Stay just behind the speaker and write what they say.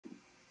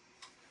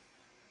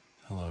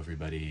Hello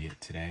everybody,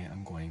 today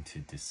I'm going to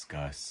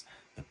discuss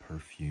the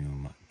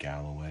perfume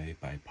Galloway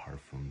by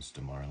Parfums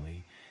de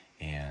Marly,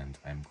 and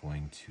I'm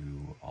going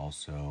to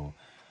also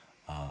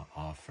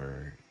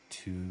offer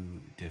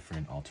two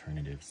different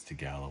alternatives to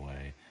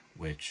Galloway,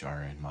 which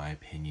are in my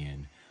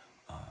opinion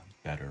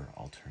better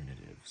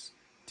alternatives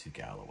to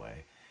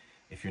Galloway.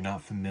 If you're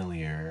not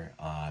familiar,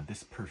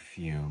 this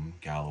perfume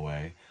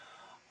Galloway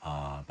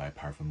by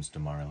Parfums de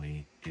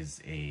Marly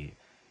is a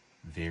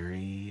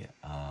very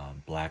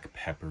black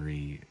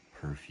peppery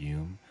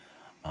perfume.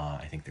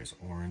 I think there's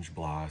orange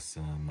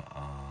blossom,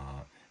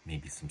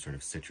 maybe some sort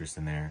of citrus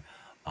in there.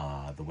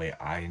 The way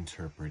I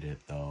interpret it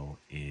though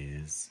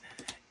is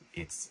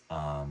it's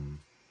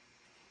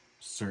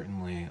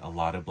certainly a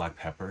lot of black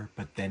pepper,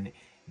 but then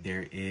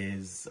there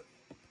is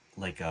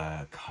like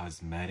a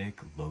cosmetic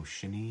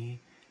lotiony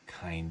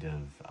kind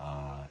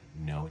of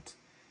note.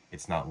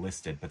 It's not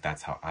listed, but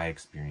that's how I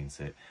experience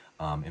it.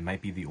 It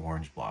might be the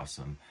orange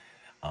blossom.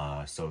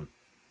 So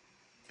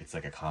it's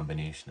like a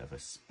combination of a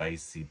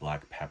spicy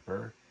black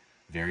pepper,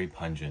 very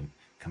pungent,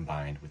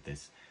 combined with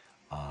this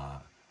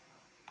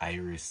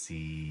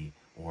irisy,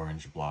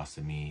 orange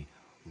blossomy,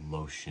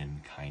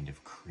 lotion kind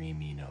of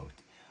creamy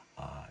note.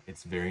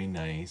 It's very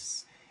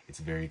nice. It's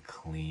very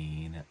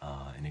clean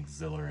and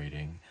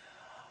exhilarating.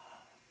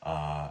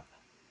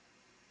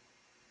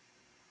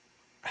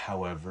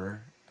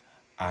 However,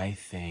 I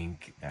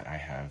think that I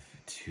have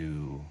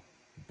two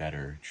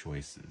better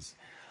choices.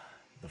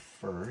 The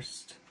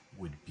first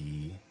would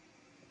be,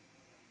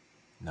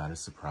 not a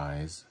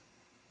surprise,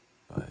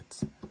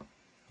 but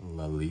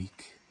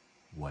Lalique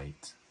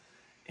White.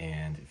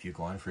 And if you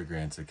go on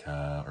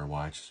Fragrantica or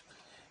watch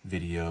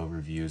video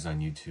reviews on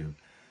YouTube,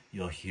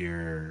 you'll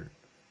hear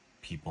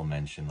people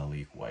mention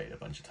Lalique White a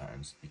bunch of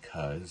times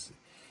because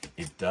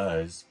it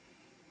does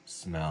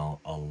smell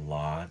a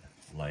lot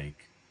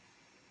like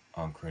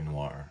Encre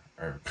Noire,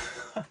 or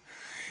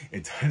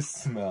it does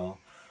smell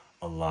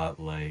a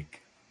lot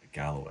like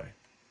Galloway.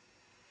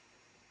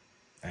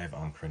 I have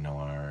Encre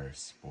Noire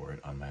Sport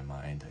on my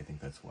mind. I think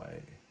that's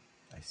why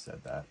I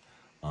said that.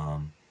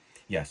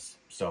 Yes,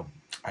 so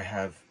I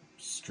have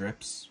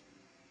strips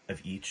of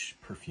each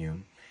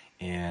perfume,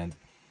 and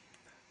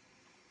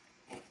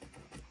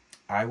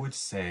I would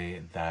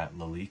say that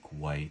Lalique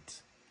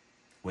White,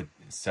 what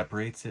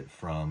separates it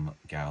from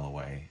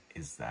Galloway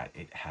is that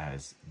it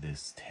has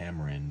this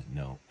tamarind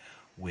note,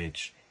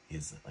 which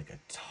is like a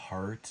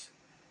tart,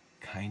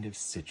 kind of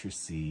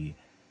citrusy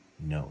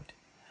note.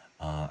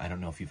 I don't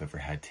know if you've ever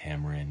had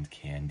tamarind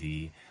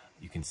candy.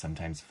 You can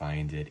sometimes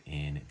find it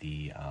in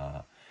the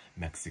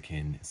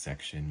Mexican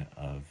section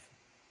of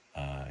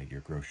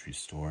your grocery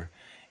store,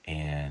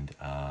 and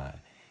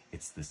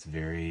it's this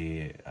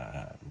very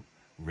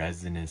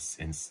resinous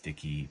and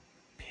sticky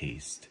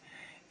paste,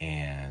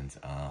 and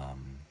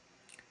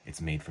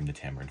it's made from the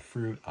tamarind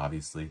fruit,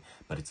 obviously,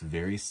 but it's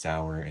very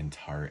sour and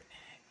tart,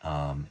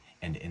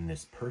 and in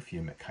this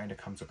perfume it kind of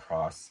comes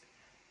across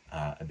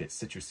a bit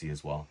citrusy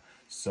as well.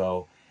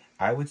 So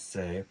I would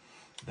say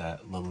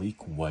that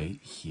Lalique White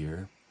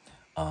here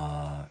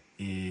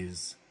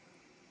is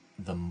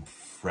the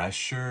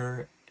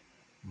fresher,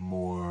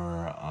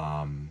 more,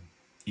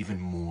 even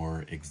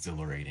more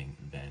exhilarating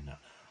than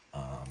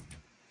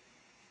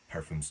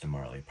Parfums de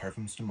Marly.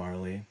 Parfums de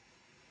Marly,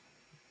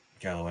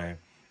 Galloway,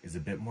 is a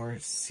bit more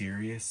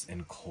serious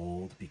and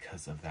cold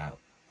because of that.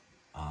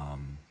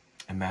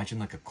 Imagine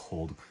like a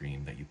cold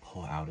cream that you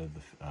pull out of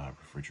the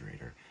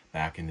refrigerator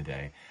back in the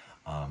day.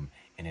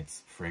 And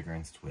it's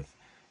fragranced with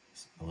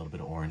a little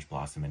bit of orange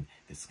blossom and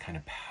this kind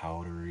of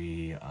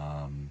powdery,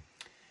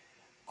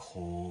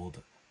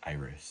 cold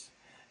iris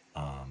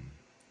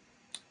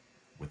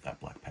with that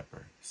black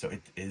pepper. So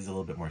it is a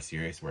little bit more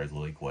serious, whereas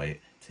Lalique White,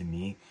 to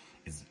me,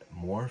 is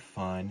more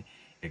fun,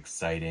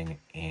 exciting,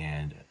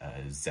 and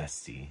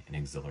zesty and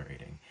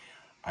exhilarating.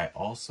 I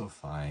also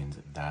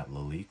find that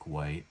Lalique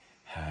White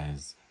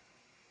has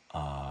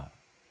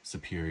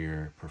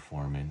superior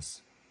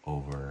performance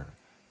over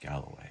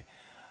Galloway.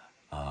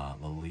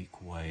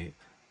 Lalique White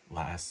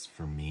lasts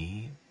for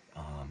me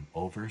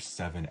over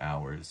 7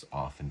 hours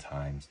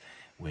oftentimes,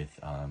 with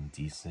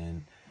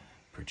decent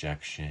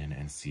projection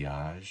and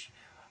sillage.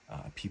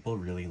 People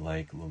really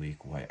like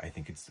Lalique White. I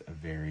think it's a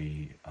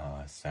very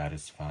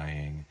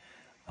satisfying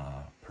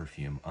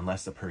perfume.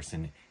 Unless a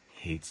person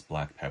hates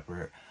black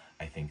pepper,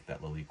 I think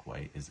that Lalique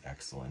White is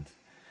excellent.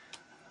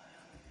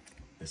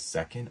 The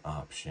second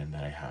option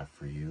that I have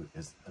for you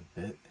is a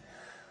bit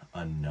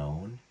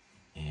unknown,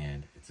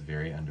 and it's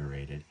very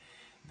underrated.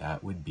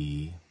 That would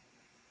be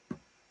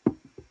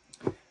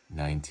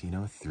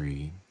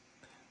 1903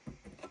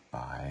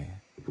 by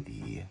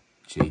the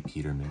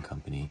Peterman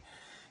Company.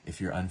 If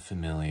you're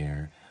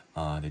unfamiliar,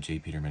 the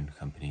Peterman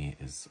Company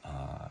is,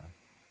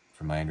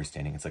 from my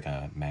understanding, it's like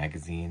a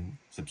magazine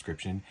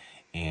subscription,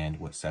 and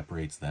what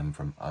separates them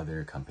from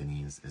other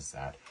companies is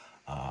that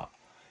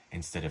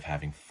instead of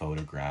having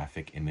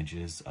photographic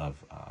images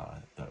of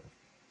the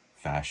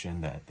fashion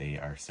that they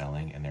are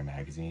selling in their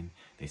magazine,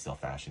 they sell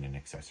fashion and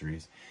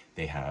accessories.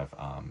 They have,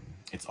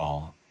 it's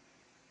all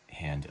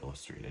and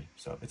illustrated.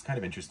 So it's kind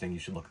of interesting. You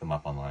should look them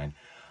up online.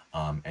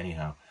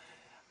 Anyhow,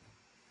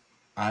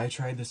 I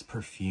tried this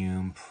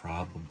perfume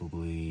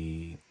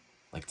probably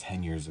like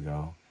 10 years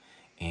ago,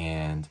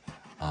 and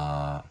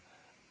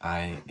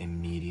I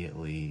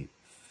immediately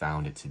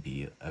found it to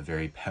be a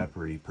very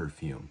peppery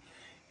perfume.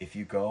 If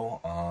you go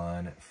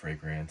on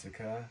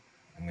Fragrantica,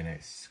 I'm going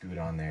to scoot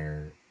on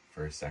there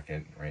for a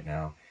second right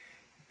now.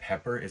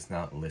 Pepper is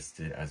not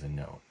listed as a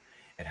note.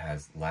 It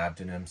has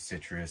labdanum,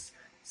 citrus,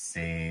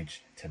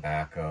 sage,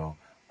 tobacco.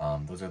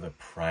 Those are the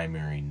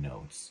primary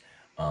notes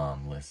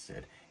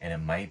listed. And it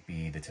might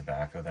be the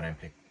tobacco that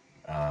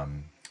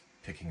I'm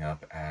picking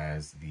up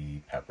as the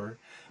pepper,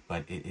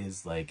 but it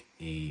is like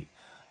a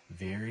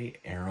very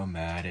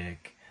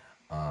aromatic,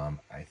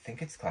 I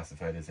think it's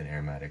classified as an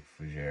aromatic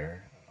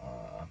fougere.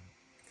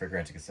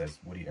 Fragrantica says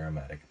woody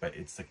aromatic, but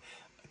it's like,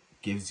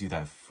 gives you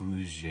that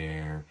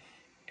fougere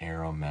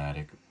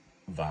aromatic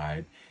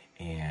vibe,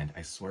 and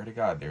I swear to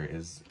God, there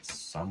is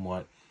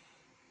somewhat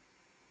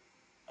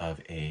of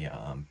a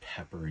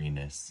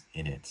pepperiness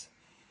in it.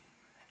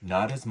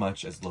 Not as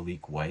much as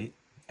Lalique White,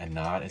 and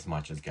not as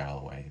much as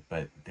Galloway,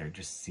 but there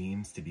just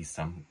seems to be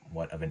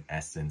somewhat of an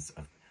essence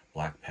of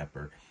black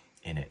pepper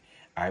in it.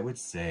 I would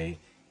say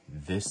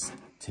this,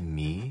 to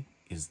me,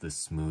 is the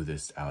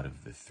smoothest out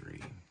of the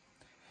three.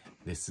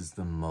 This is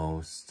the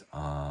most,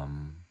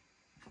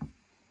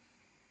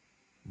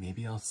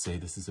 maybe I'll say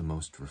this is the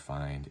most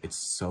refined. It's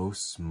so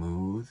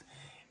smooth.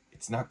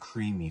 It's not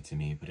creamy to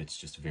me, but it's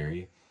just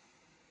very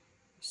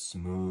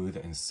smooth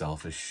and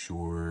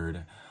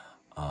self-assured.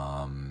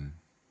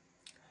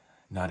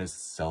 Not as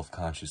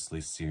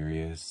self-consciously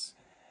serious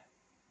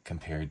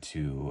compared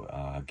to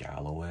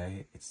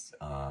Galloway. It's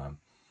a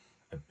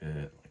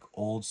bit like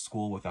old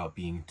school without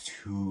being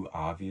too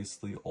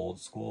obviously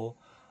old school.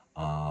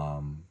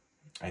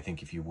 I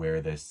think if you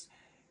wear this,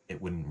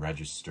 it wouldn't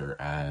register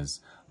as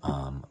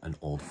an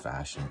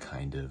old-fashioned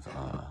kind of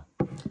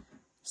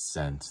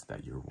scent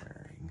that you're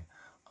wearing,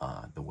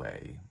 the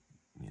way,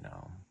 you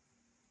know,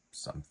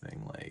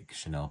 something like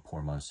Chanel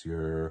Pour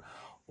Monsieur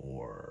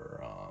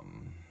or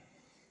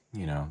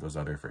you know, those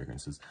other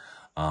fragrances,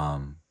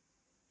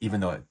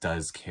 even though it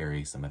does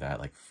carry some of that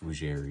like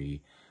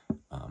fougere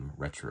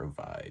retro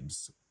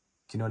vibes.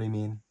 Do you know what I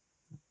mean?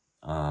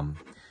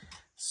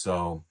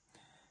 So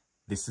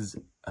this is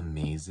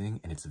amazing,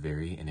 and it's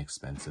very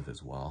inexpensive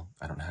as well.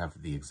 I don't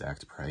have the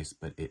exact price,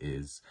 but it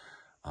is,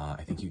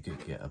 I think you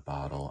could get a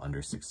bottle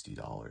under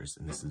 $60,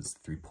 and this is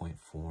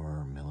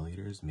 3.4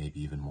 milliliters,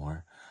 maybe even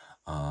more.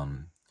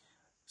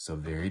 So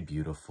very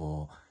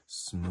beautiful,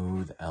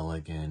 smooth,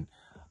 elegant,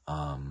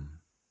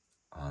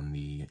 on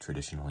the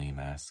traditionally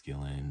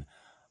masculine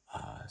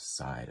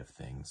side of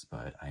things,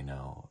 but I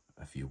know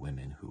a few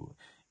women who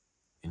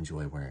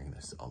enjoy wearing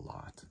this a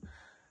lot.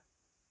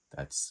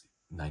 That's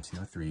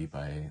 1903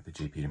 by the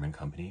Peterman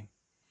Company.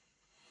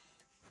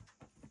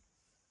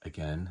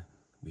 Again,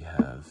 we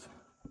have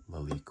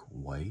Lalique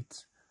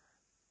White,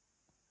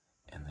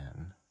 and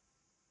then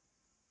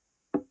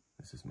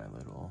this is my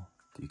little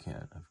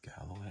decant of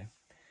Galloway.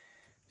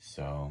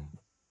 So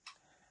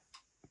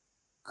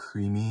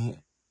creamy,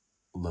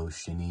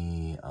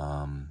 lotiony,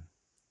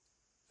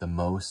 the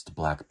most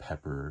black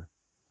pepper,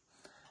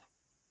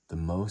 the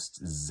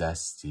most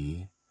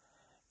zesty,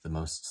 the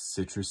most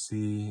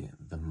citrusy,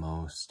 the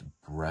most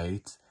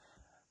bright,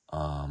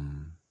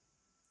 and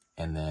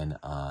then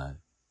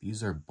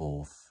these are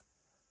both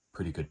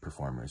pretty good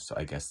performers, so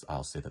I guess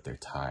I'll say that they're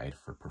tied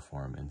for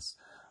performance.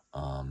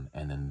 And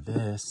then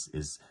this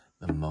is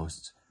the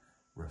most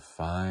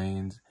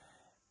refined,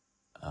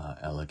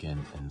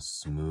 elegant, and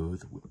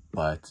smooth,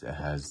 but it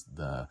has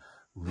the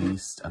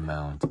least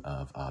amount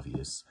of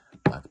obvious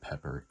black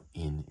pepper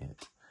in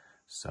it.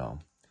 So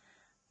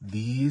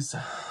these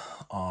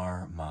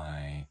are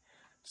my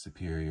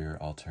superior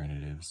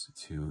alternatives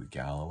to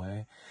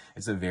Galloway.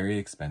 It's a very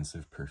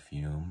expensive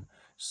perfume,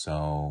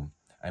 so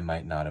I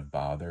might not have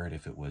bothered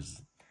if it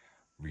was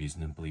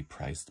reasonably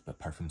priced, but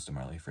Parfums de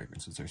Marly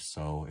fragrances are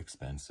so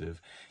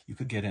expensive. You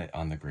could get it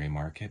on the gray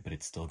market, but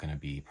it's still going to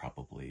be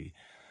probably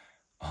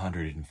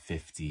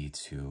 $150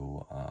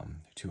 to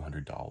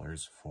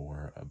 $200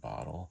 for a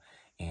bottle,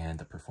 and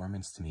the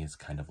performance to me is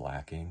kind of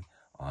lacking,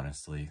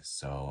 honestly.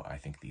 So I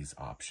think these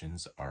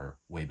options are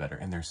way better,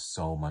 and they're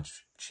so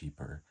much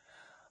cheaper.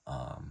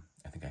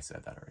 I think I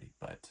said that already,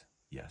 but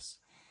yes.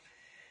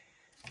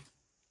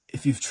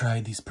 If you've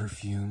tried these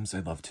perfumes,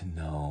 I'd love to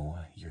know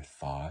your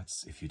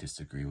thoughts. If you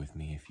disagree with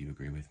me, if you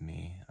agree with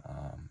me,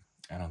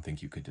 I don't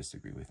think you could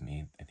disagree with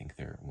me. I think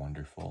they're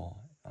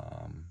wonderful.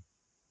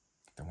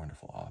 They're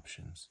wonderful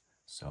options.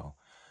 So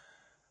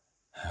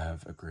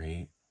have a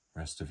great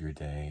rest of your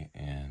day,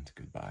 and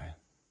goodbye.